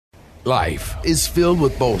Life is filled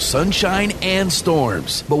with both sunshine and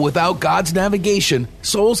storms, but without God's navigation,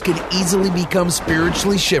 souls can easily become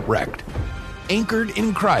spiritually shipwrecked. Anchored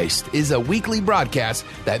in Christ is a weekly broadcast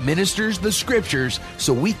that ministers the scriptures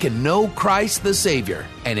so we can know Christ the Savior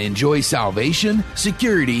and enjoy salvation,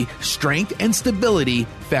 security, strength, and stability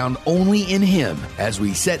found only in Him as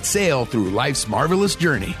we set sail through life's marvelous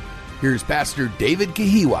journey. Here's Pastor David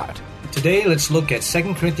Kahiwat. Today, let's look at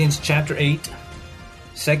 2 Corinthians chapter 8.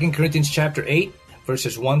 2 Corinthians chapter 8,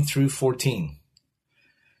 verses 1 through 14.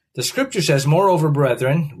 The scripture says, "Moreover,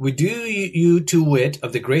 brethren, we do you to wit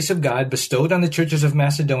of the grace of God bestowed on the churches of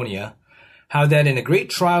Macedonia, how that in a great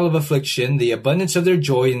trial of affliction, the abundance of their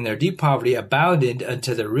joy and their deep poverty abounded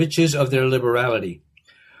unto the riches of their liberality.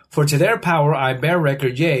 For to their power I bear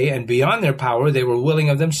record, yea, and beyond their power they were willing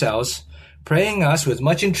of themselves, praying us with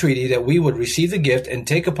much entreaty that we would receive the gift and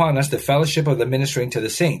take upon us the fellowship of the ministering to the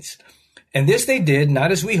saints. And this they did, not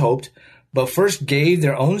as we hoped, but first gave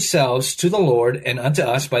their own selves to the Lord and unto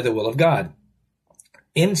us by the will of God.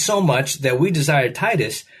 Insomuch that we desired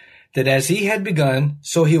Titus, that as he had begun,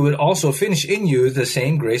 so he would also finish in you the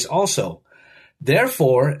same grace also.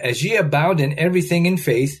 Therefore, as ye abound in everything in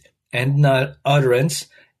faith, and utterance,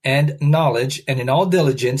 and knowledge, and in all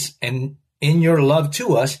diligence, and in your love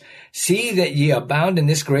to us, see that ye abound in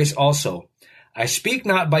this grace also. I speak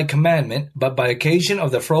not by commandment, but by occasion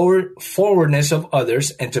of the forwardness of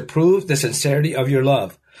others, and to prove the sincerity of your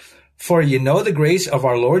love. For ye know the grace of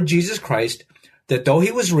our Lord Jesus Christ, that though he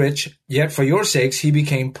was rich, yet for your sakes he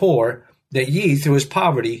became poor, that ye through his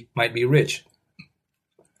poverty might be rich.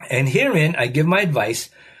 And herein I give my advice,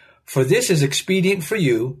 for this is expedient for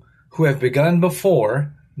you, who have begun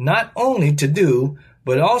before, not only to do,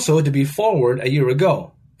 but also to be forward a year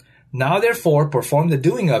ago. Now therefore perform the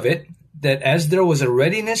doing of it, that as there was a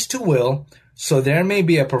readiness to will, so there may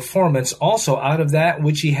be a performance also out of that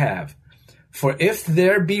which ye have. For if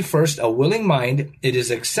there be first a willing mind, it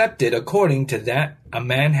is accepted according to that a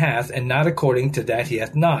man hath, and not according to that he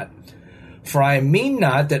hath not. For I mean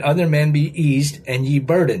not that other men be eased and ye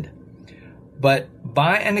burdened, but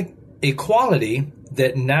by an equality,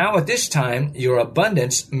 that now at this time your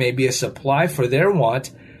abundance may be a supply for their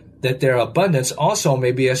want, that their abundance also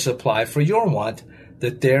may be a supply for your want,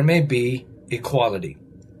 that there may be equality."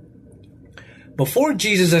 Before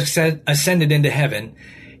Jesus ascended into heaven,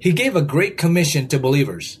 he gave a great commission to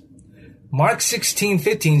believers. Mark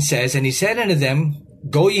 16:15 says, "And he said unto them,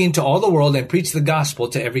 Go ye into all the world and preach the gospel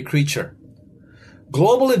to every creature."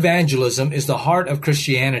 Global evangelism is the heart of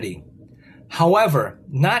Christianity. However,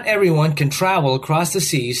 not everyone can travel across the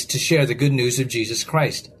seas to share the good news of Jesus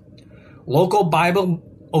Christ. Local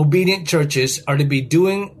Bible-obedient churches are to be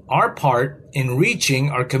doing our part in reaching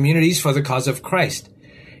our communities for the cause of Christ.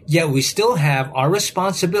 Yet we still have our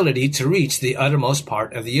responsibility to reach the uttermost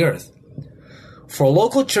part of the earth. For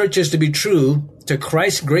local churches to be true to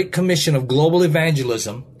Christ's great commission of global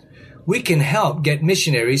evangelism, we can help get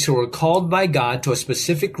missionaries who are called by God to a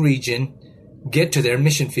specific region get to their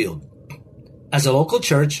mission field. As a local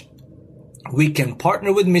church, we can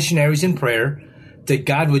partner with missionaries in prayer that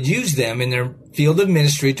God would use them in their field of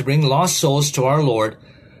ministry to bring lost souls to our Lord,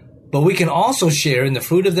 but we can also share in the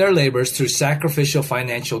fruit of their labors through sacrificial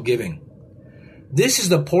financial giving. This is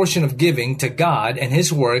the portion of giving to God and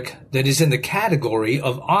His work that is in the category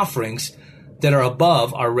of offerings that are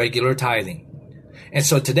above our regular tithing. And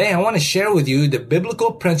so today I want to share with you the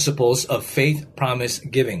biblical principles of faith promise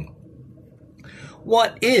giving.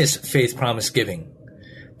 What is faith promise giving?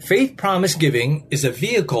 Faith promise giving is a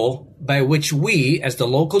vehicle by which we, as the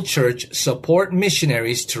local church, support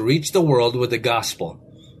missionaries to reach the world with the gospel.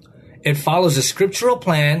 It follows a scriptural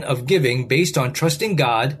plan of giving based on trusting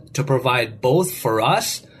God to provide both for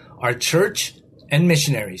us, our church, and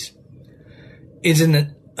missionaries. It's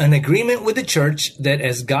an agreement with the church that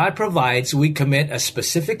as God provides, we commit a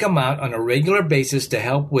specific amount on a regular basis to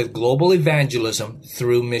help with global evangelism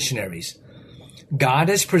through missionaries. God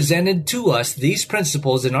has presented to us these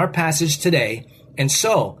principles in our passage today, and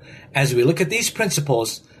so, as we look at these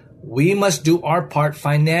principles, we must do our part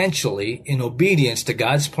financially in obedience to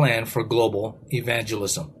God's plan for global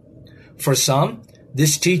evangelism. For some,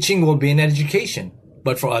 this teaching will be an education,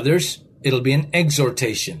 but for others, it'll be an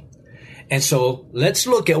exhortation. And so, let's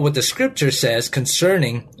look at what the scripture says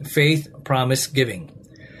concerning faith promise giving.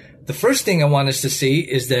 The first thing I want us to see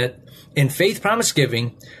is that in faith promise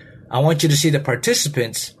giving, I want you to see the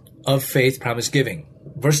participants of faith promise giving.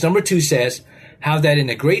 Verse number 2 says, "How that in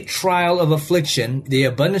a great trial of affliction, the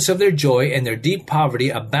abundance of their joy and their deep poverty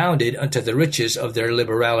abounded unto the riches of their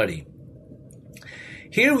liberality."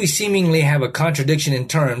 Here we seemingly have a contradiction in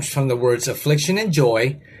terms from the words affliction and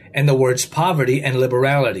joy and the words poverty and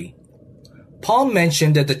liberality. Paul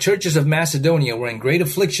mentioned that the churches of Macedonia were in great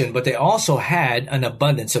affliction, but they also had an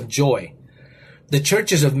abundance of joy. The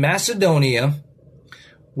churches of Macedonia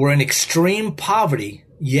were in extreme poverty,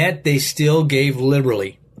 yet they still gave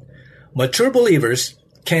liberally. Mature believers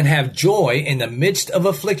can have joy in the midst of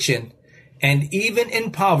affliction, and even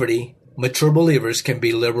in poverty, mature believers can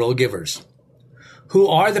be liberal givers. Who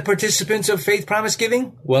are the participants of faith promise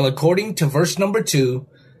giving? Well, according to verse number 2,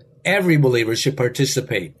 every believer should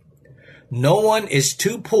participate. No one is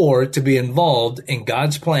too poor to be involved in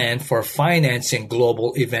God's plan for financing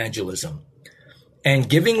global evangelism. And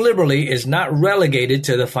giving liberally is not relegated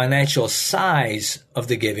to the financial size of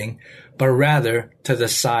the giving, but rather to the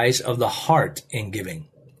size of the heart in giving.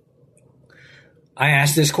 I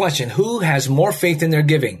ask this question: who has more faith in their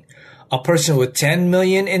giving? A person with $10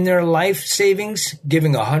 million in their life savings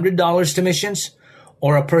giving $100 to missions,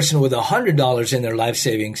 or a person with $100 in their life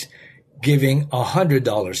savings giving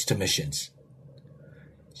 $100 to missions?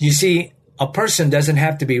 You see, a person doesn't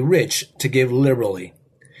have to be rich to give liberally.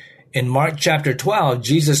 In Mark chapter 12,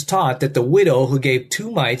 Jesus taught that the widow who gave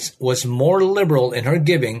 2 mites was more liberal in her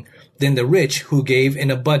giving than the rich who gave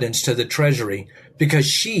in abundance to the treasury, because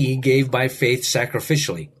she gave by faith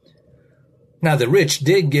sacrificially. Now the rich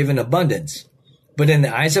did give in abundance, but in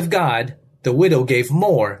the eyes of God, the widow gave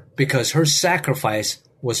more because her sacrifice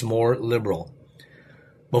was more liberal.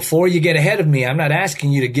 Before you get ahead of me, I'm not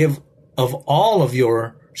asking you to give of all of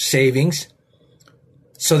your savings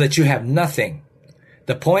so that you have nothing.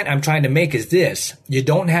 The point I'm trying to make is this: you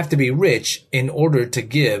don't have to be rich in order to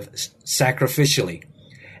give sacrificially.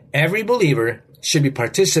 Every believer should be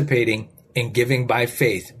participating in giving by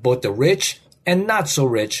faith. Both the rich and not so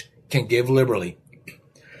rich can give liberally.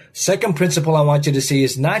 Second principle I want you to see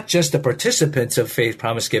is not just the participants of faith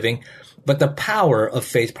promise giving, but the power of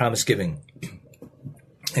faith promise giving.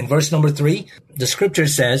 In verse number 3, the scripture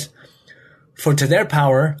says, "For to their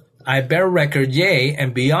power I bear record, yea,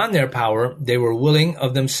 and beyond their power they were willing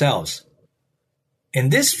of themselves." In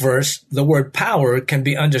this verse, the word power can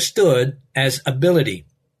be understood as ability.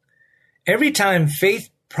 Every time faith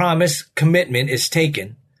promise commitment is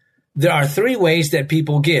taken, there are 3 ways that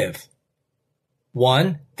people give.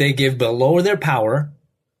 1, they give below their power.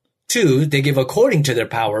 2, they give according to their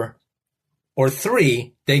power. Or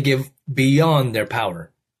 3, they give beyond their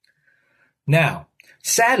power. Now,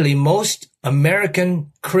 sadly, most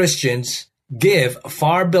American Christians give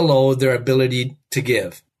far below their ability to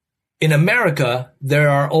give. In America, there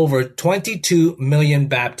are over 22 million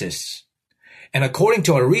Baptists. And according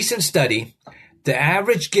to a recent study, the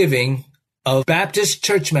average giving of Baptist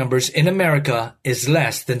church members in America is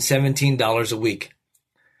less than $17 a week.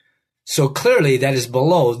 So clearly that is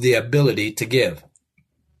below the ability to give.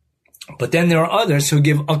 But then there are others who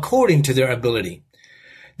give according to their ability.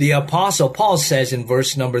 The Apostle Paul says in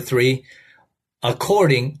verse number 3,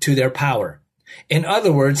 according to their power. In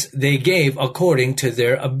other words, they gave according to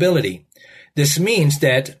their ability. This means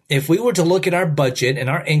that if we were to look at our budget and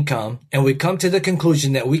our income, and we come to the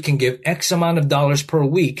conclusion that we can give X amount of dollars per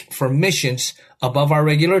week for missions above our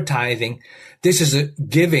regular tithing, this is a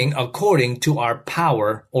giving according to our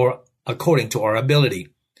power or according to our ability.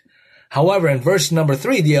 However, in verse number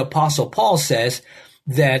 3, the Apostle Paul says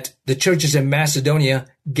that the churches in Macedonia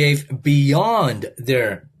gave beyond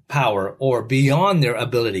their power or beyond their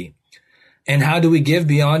ability. And how do we give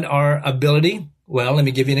beyond our ability? Well, let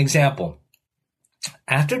me give you an example.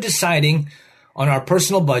 After deciding on our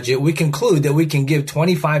personal budget, we conclude that we can give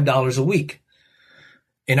 $25 a week.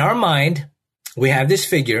 In our mind, we have this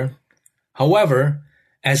figure. However,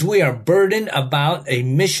 as we are burdened about a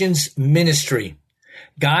missions ministry,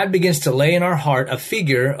 God begins to lay in our heart a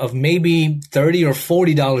figure of maybe $30 or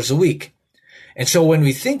 $40 a week. And so when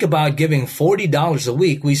we think about giving $40 a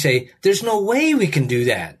week, we say, there's no way we can do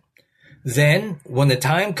that. Then, when the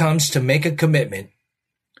time comes to make a commitment,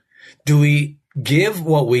 do we give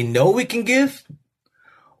what we know we can give?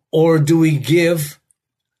 Or do we give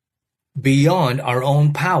beyond our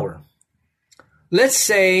own power? Let's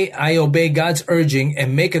say I obey God's urging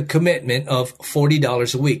and make a commitment of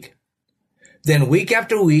 $40 a week. Then week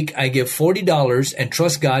after week, I give $40 and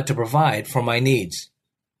trust God to provide for my needs.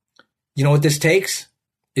 You know what this takes?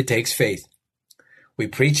 It takes faith. We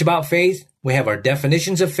preach about faith. We have our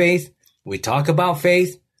definitions of faith. We talk about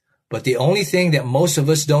faith. But the only thing that most of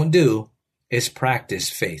us don't do is practice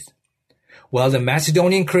faith. Well, the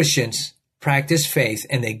Macedonian Christians practiced faith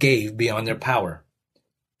and they gave beyond their power.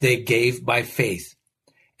 They gave by faith.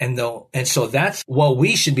 And so that's what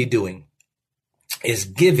we should be doing, is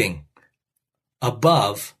giving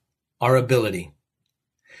above our ability.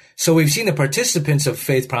 So we've seen the participants of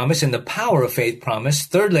faith promise and the power of faith promise.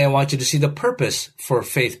 Thirdly, I want you to see the purpose for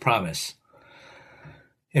faith promise.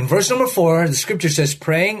 In verse number 4, the scripture says,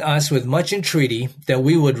 praying us with much entreaty that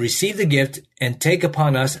we would receive the gift and take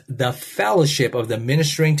upon us the fellowship of the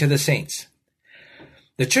ministering to the saints.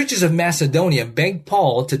 The churches of Macedonia begged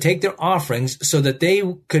Paul to take their offerings so that they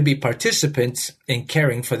could be participants in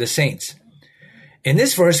caring for the saints. In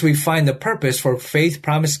this verse, we find the purpose for faith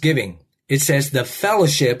promise giving. It says the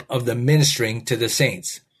fellowship of the ministering to the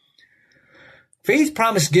saints. Faith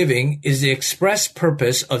promise giving is the express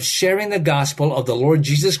purpose of sharing the gospel of the Lord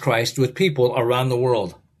Jesus Christ with people around the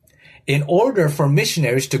world. In order for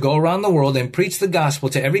missionaries to go around the world and preach the gospel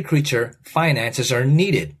to every creature, finances are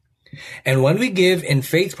needed. And when we give in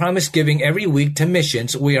faith promise giving every week to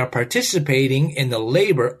missions, we are participating in the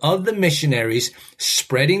labor of the missionaries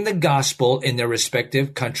spreading the gospel in their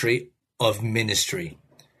respective country of ministry.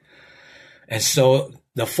 And so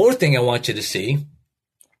the fourth thing I want you to see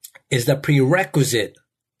is the prerequisite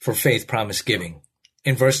for faith promise giving.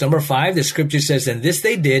 In verse number 5, the scripture says, and this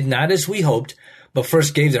they did, not as we hoped, but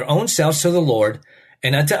first gave their own selves to the Lord,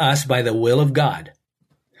 and unto us by the will of God.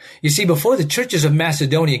 You see, before the churches of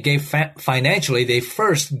Macedonia gave financially, they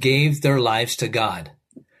first gave their lives to God.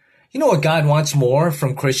 You know what God wants more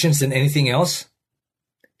from Christians than anything else?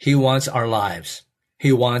 He wants our lives.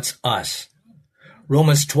 He wants us.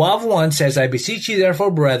 Romans 12:1 says, I beseech you therefore,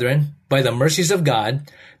 brethren, by the mercies of God,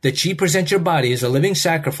 that ye present your body as a living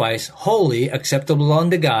sacrifice, holy, acceptable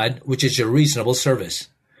unto God, which is your reasonable service.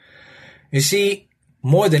 You see,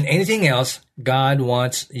 more than anything else, God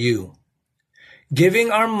wants you.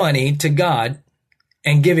 Giving our money to God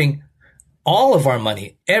and giving all of our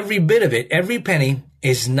money, every bit of it, every penny,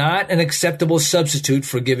 is not an acceptable substitute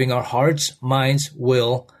for giving our hearts, minds,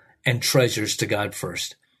 will, and treasures to God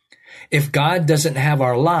first. If God doesn't have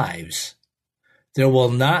our lives, there will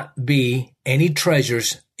not be any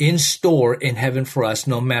treasures in store in heaven for us,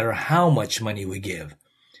 no matter how much money we give.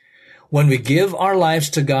 When we give our lives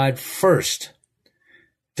to God first,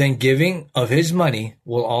 then giving of his money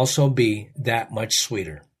will also be that much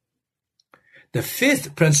sweeter. The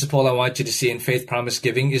fifth principle I want you to see in faith promise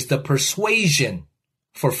giving is the persuasion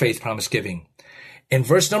for faith promise giving. In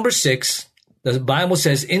verse number 6, the Bible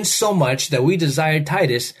says, insomuch that we desired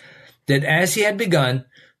Titus, that as he had begun,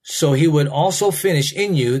 so he would also finish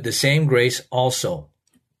in you the same grace also.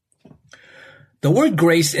 The word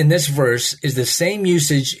grace in this verse is the same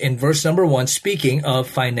usage in verse number 1, speaking of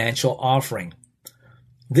financial offering.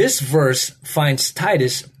 This verse finds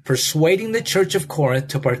Titus persuading the church of Corinth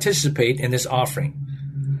to participate in this offering.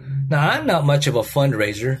 Now, I'm not much of a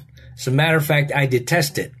fundraiser. As a matter of fact, I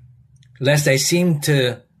detest it, lest I seem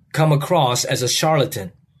to come across as a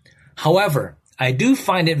charlatan. However, I do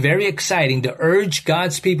find it very exciting to urge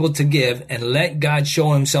God's people to give and let God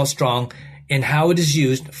show himself strong in how it is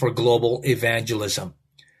used for global evangelism.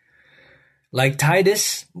 Like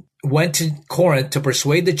Titus went to Corinth to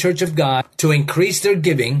persuade the church of God to increase their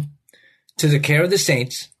giving to the care of the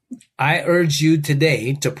saints, I urge you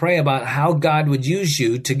today to pray about how God would use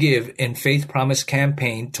you to give in Faith Promise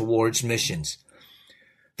campaign towards missions.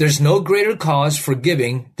 There's no greater cause for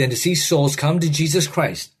giving than to see souls come to Jesus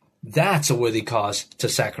Christ. That's a worthy cause to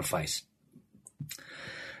sacrifice.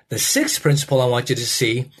 The sixth principle I want you to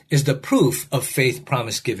see is the proof of faith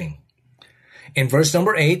promise giving. In verse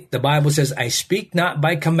number 8, the Bible says, I speak not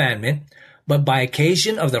by commandment, but by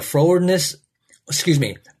occasion of the forwardness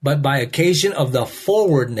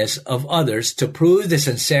of others to prove the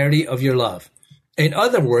sincerity of your love. In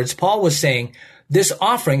other words, Paul was saying, this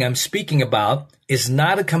offering I'm speaking about is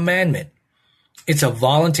not a commandment. It's a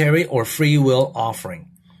voluntary or free will offering.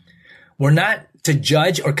 We're not to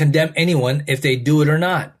judge or condemn anyone if they do it or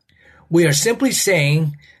not. We are simply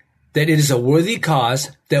saying that it is a worthy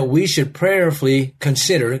cause that we should prayerfully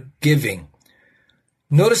consider giving.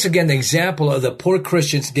 Notice again the example of the poor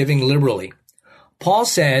Christians giving liberally. Paul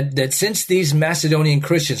said that since these Macedonian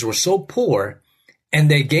Christians were so poor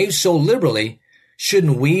and they gave so liberally,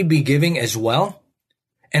 shouldn't we be giving as well?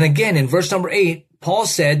 And again, in verse number 8, Paul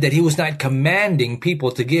said that he was not commanding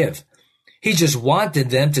people to give. He just wanted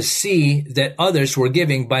them to see that others were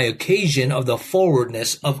giving by occasion of the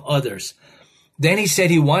forwardness of others. Then he said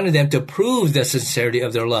he wanted them to prove the sincerity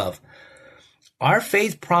of their love. Our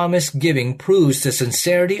faith promise giving proves the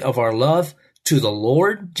sincerity of our love to the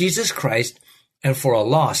Lord Jesus Christ and for a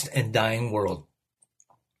lost and dying world.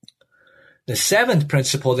 The seventh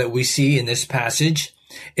principle that we see in this passage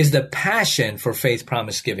is the passion for faith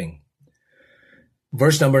promise giving.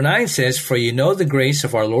 Verse number 9 says, For you know the grace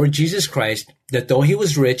of our Lord Jesus Christ, that though he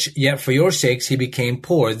was rich, yet for your sakes he became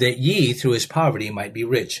poor, that ye through his poverty might be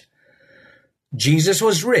rich. Jesus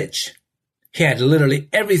was rich. He had literally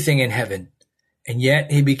everything in heaven, and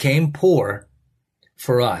yet he became poor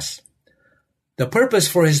for us. The purpose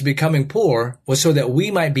for his becoming poor was so that we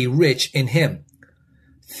might be rich in him.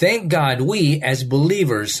 Thank God we, as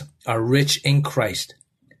believers, are rich in Christ.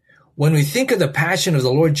 When we think of the passion of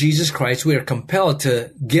the Lord Jesus Christ, we are compelled to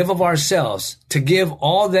give of ourselves, to give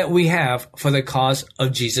all that we have for the cause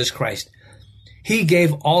of Jesus Christ. He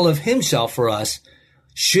gave all of himself for us.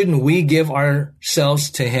 Shouldn't we give ourselves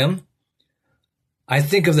to him? I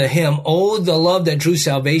think of the hymn, "Oh, the love that drew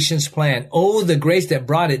salvation's plan. Oh, the grace that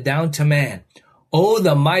brought it down to man. Oh,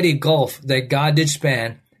 the mighty gulf that God did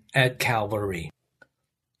span at Calvary."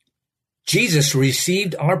 Jesus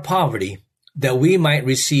received our poverty that we might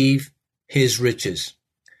receive his riches.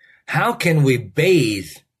 How can we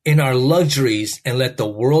bathe in our luxuries and let the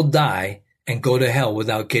world die and go to hell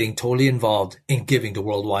without getting totally involved in giving to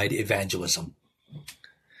worldwide evangelism?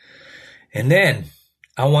 And then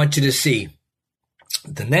I want you to see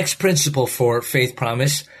the next principle for faith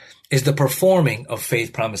promise is the performing of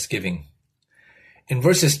faith promise giving. In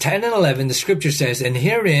verses 10 and 11, the scripture says, "And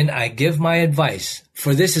herein I give my advice,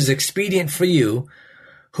 for this is expedient for you,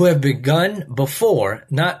 who have begun before,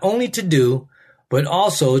 not only to do, but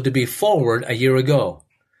also to be forward a year ago.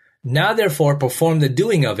 Now therefore perform the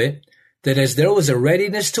doing of it, that as there was a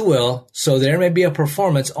readiness to will, so there may be a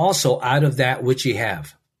performance also out of that which ye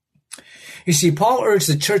have." You see, Paul urged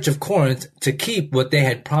the church of Corinth to keep what they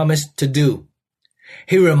had promised to do.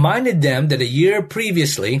 He reminded them that a year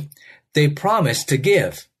previously, they promised to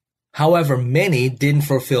give. However, many didn't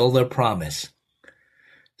fulfill their promise.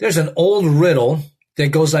 There's an old riddle that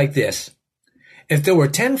goes like this. If there were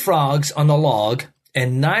 10 frogs on the log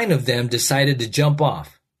and 9 of them decided to jump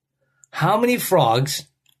off, how many frogs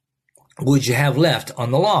would you have left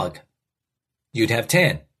on the log? You'd have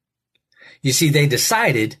 10. You see, they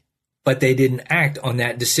decided, but they didn't act on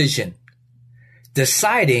that decision.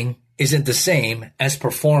 Deciding isn't the same as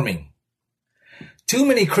performing. Too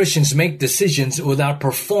many Christians make decisions without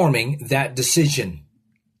performing that decision.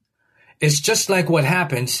 It's just like what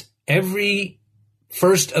happens every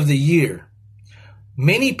first of the year.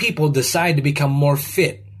 Many people decide to become more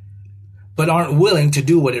fit, but aren't willing to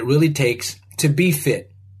do what it really takes to be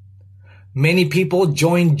fit. Many people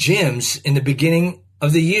join gyms in the beginning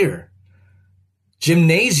of the year.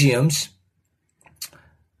 Gymnasiums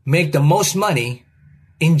make the most money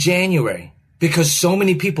in January because so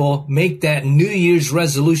many people make that New Year's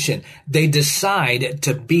resolution. They decide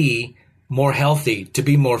to be more healthy, to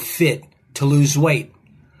be more fit, to lose weight.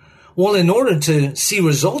 Well, in order to see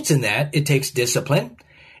results in that, it takes discipline,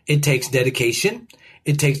 it takes dedication,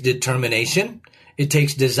 it takes determination, it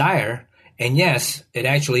takes desire, and yes, it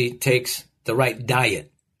actually takes the right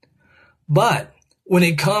diet. But when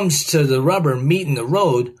it comes to the rubber meeting the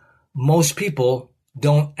road, most people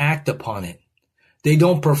don't act upon it. They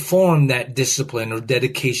don't perform that discipline or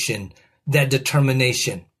dedication, that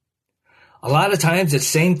determination. A lot of times the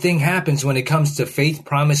same thing happens when it comes to faith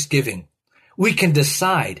promise giving. We can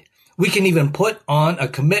decide. We can even put on a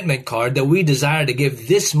commitment card that we desire to give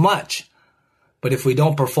this much. But if we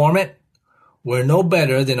don't perform it, we're no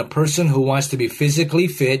better than a person who wants to be physically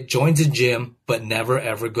fit, joins a gym, but never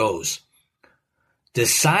ever goes.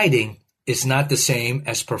 Deciding is not the same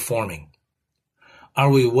as performing.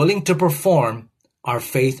 Are we willing to perform our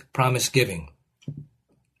faith promise giving?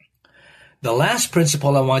 The last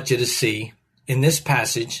principle I want you to see in this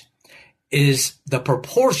passage is the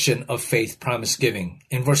proportion of faith promise giving.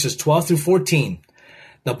 In verses 12 through 14,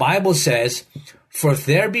 the Bible says, "For if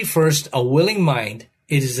there be first a willing mind,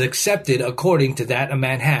 it is accepted according to that a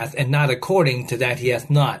man hath, and not according to that he hath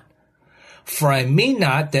not. For I mean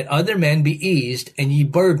not that other men be eased and ye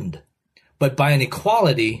burdened, but by an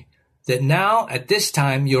equality, that now at this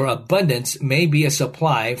time your abundance may be a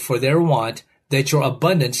supply for their want, that your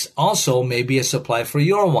abundance also may be a supply for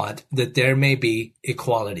your want, that there may be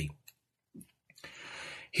equality."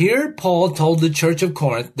 Here Paul told the church of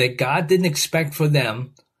Corinth that God didn't expect for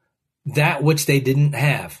them that which they didn't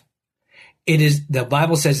have. The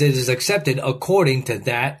Bible says it is accepted according to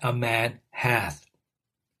that a man hath.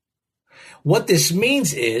 What this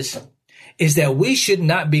means is that we should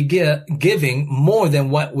not be giving more than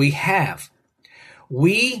what we have.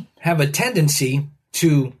 We have a tendency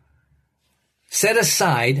to set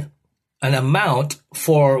aside an amount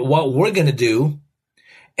for what we're going to do.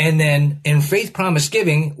 And then in faith promise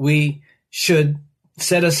giving, we should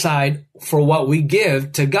set aside for what we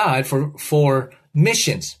give to God for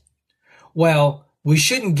missions. Well, we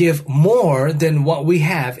shouldn't give more than what we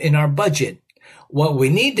have in our budget. What we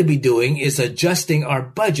need to be doing is adjusting our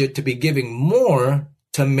budget to be giving more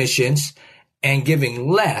to missions and giving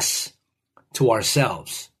less to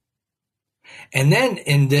ourselves. And then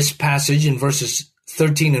in this passage in verses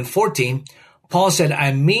 13 and 14, Paul said,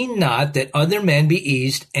 I mean not that other men be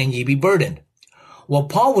eased and ye be burdened. What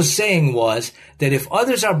Paul was saying was that if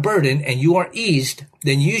others are burdened and you are eased,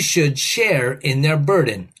 then you should share in their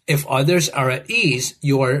burden. If others are at ease,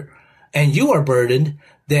 you are burdened,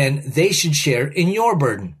 then they should share in your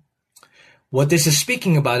burden. What this is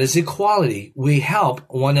speaking about is equality. We help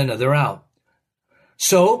one another out.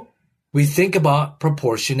 So we think about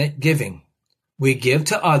proportionate giving. We give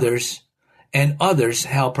to others, and others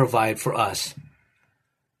help provide for us.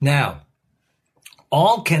 Now,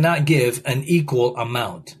 all cannot give an equal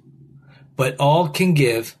amount, but all can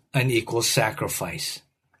give an equal sacrifice.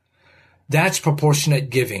 That's proportionate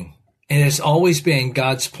giving, and it's always been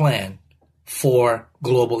God's plan for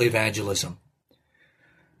global evangelism.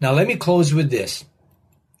 Now, let me close with this.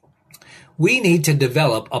 We need to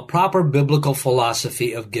develop a proper biblical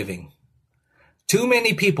philosophy of giving. Too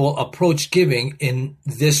many people approach giving in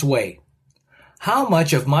this way. How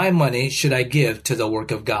much of my money should I give to the work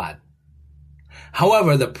of God?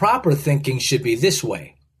 However, the proper thinking should be this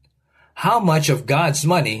way. How much of God's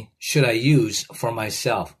money should I use for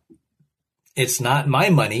myself? It's not my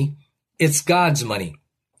money, it's God's money.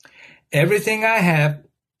 Everything I have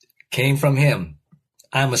came from Him.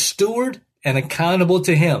 I'm a steward and accountable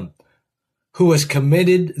to Him who has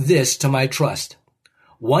committed this to my trust.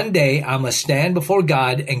 One day I must stand before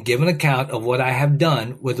God and give an account of what I have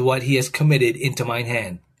done with what He has committed into mine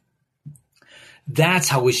hand. That's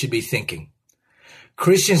how we should be thinking.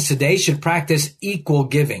 Christians today should practice equal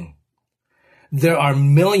giving. There are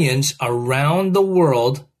millions around the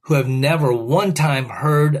world who have never one time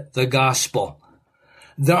heard the gospel.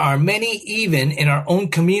 There are many even in our own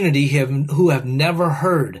community who have never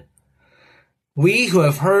heard. We who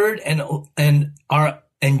have heard and are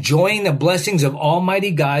enjoying the blessings of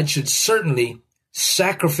Almighty God should certainly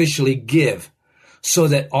sacrificially give so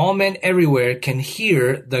that all men everywhere can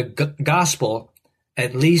hear the gospel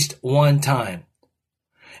at least one time.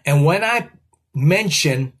 And when I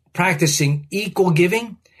mention practicing equal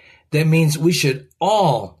giving, that means we should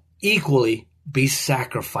all equally be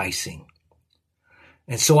sacrificing.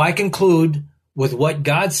 And so I conclude with what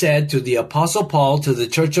God said to the Apostle Paul to the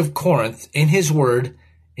church of Corinth in his word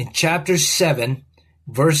in chapter 8,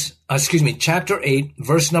 verse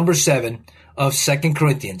number 7 of 2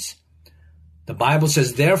 Corinthians. The Bible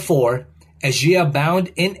says, therefore, as ye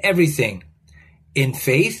abound in everything, in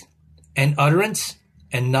faith and utterance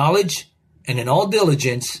and knowledge and in all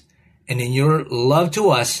diligence and in your love to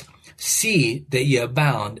us, see that ye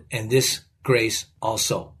abound in this grace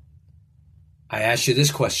also. I ask you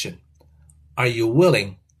this question. Are you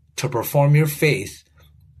willing to perform your faith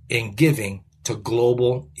in giving to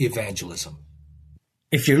global evangelism?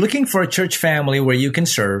 If you're looking for a church family where you can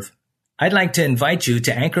serve, I'd like to invite you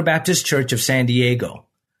to Anchor Baptist Church of San Diego.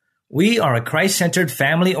 We are a Christ-centered,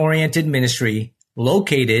 family-oriented ministry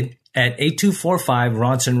located at 8245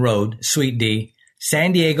 Ronson Road, Suite D,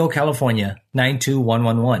 San Diego, California,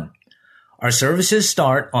 92111. Our services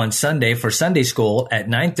start on Sunday for Sunday school at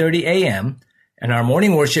 9:30 a.m., and our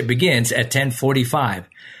morning worship begins at 10:45.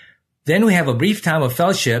 Then we have a brief time of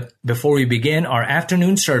fellowship before we begin our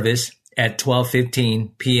afternoon service at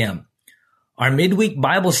 12:15 p.m. Our midweek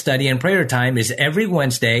Bible study and prayer time is every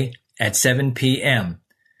Wednesday at 7 p.m.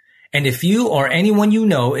 And if you or anyone you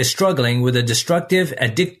know is struggling with a destructive,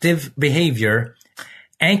 addictive behavior,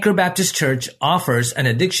 Anchor Baptist Church offers an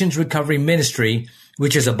addictions recovery ministry,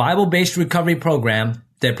 which is a Bible-based recovery program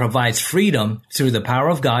that provides freedom through the power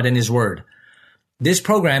of God and His Word. This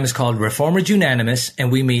program is called Reformers Unanimous, and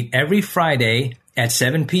we meet every Friday at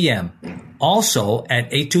 7 p.m., also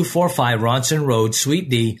at 8245 Ronson Road, Suite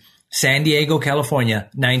D, San Diego, California,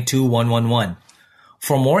 92111.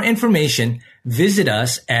 For more information, visit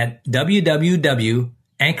us at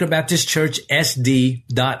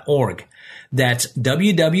www.anchorbaptistchurchsd.org. That's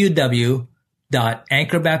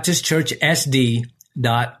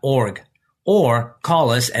www.anchorbaptistchurchsd.org. Or call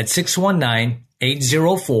us at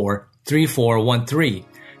 619-804-3413.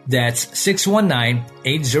 That's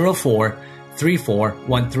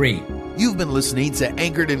 619-804-3413. You've been listening to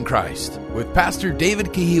Anchored in Christ with Pastor David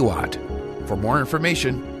Kahiwat. For more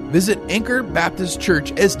information, visit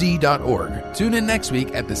anchorbaptistchurchsd.org. Tune in next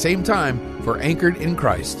week at the same time for Anchored in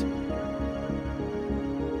Christ.